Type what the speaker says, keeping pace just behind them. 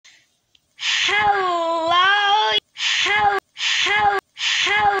Hello.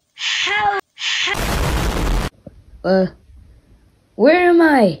 Where am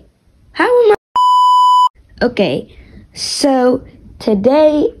I? How am I? Okay, so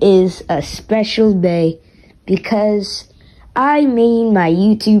today is a special day because I made my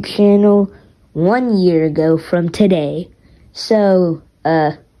YouTube channel 1 year ago from today. So,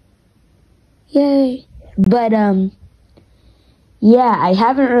 yay. But, yeah, I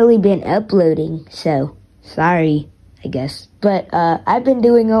haven't really been uploading, so sorry, I guess. But, I've been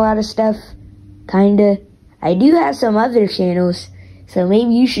doing a lot of stuff, kinda. I do have some other channels, so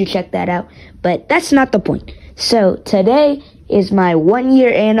maybe you should check that out. But that's not the point. So today is my 1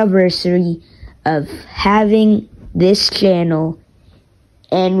 year anniversary of having this channel.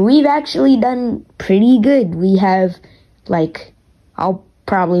 And we've actually done pretty good. We have, like, I'll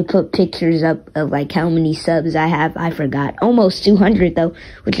probably put pictures up of, like, how many subs I have. I forgot. Almost 200, though,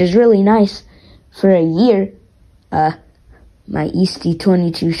 which is really nice for a year. My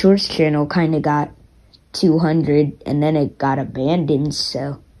Easty22 Shorts channel kind of got 200, and then it got abandoned,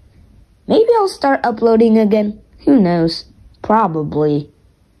 so maybe I'll start uploading again. Who knows? Probably.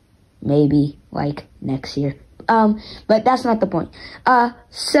 Maybe, like, next year. But that's not the point.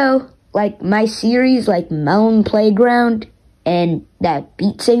 So, like, my series, like, Melon Playground and that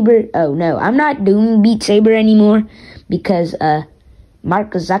Beat Saber. Oh, no, I'm not doing Beat Saber anymore because,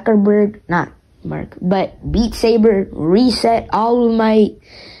 Mark Zuckerberg, not Mark, but Beat Saber reset all of my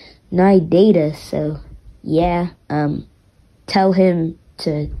data, so yeah, tell him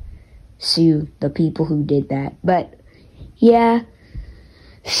to sue the people who did that. But yeah,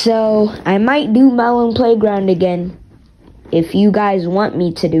 so I might do Melon Playground again. If you guys want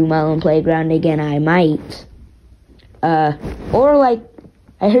me to do Melon Playground again, I might. Or like,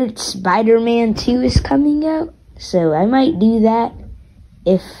 I heard Spider-Man 2 is coming out, so I might do that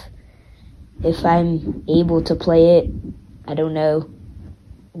if I'm able to play it. I don't know.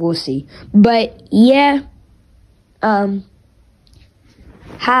 We'll see. But yeah, hi,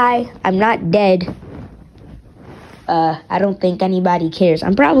 I'm not dead. I don't think anybody cares.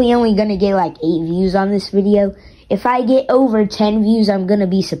 I'm probably only gonna get like 8 views on this video. If I get over 10 views, I'm gonna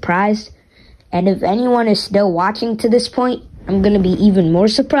be surprised. And if anyone is still watching to this point, I'm gonna be even more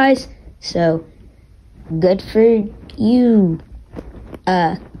surprised. So, good for you.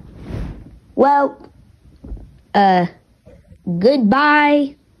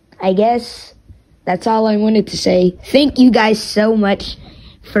 Goodbye. I guess that's all I wanted to say. Thank you guys so much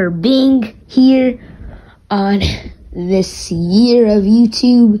for being here on this year of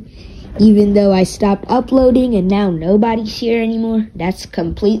YouTube. Even though I stopped uploading and now nobody's here anymore. That's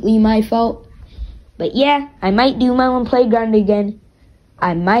completely my fault. But yeah, I might do Melon Playground again.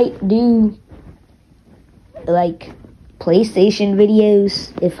 I might do, like, PlayStation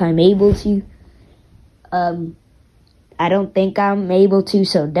videos if I'm able to. I don't think I'm able to,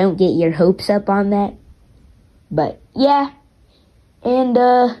 so don't get your hopes up on that. But yeah, and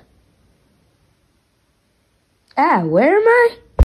where am I?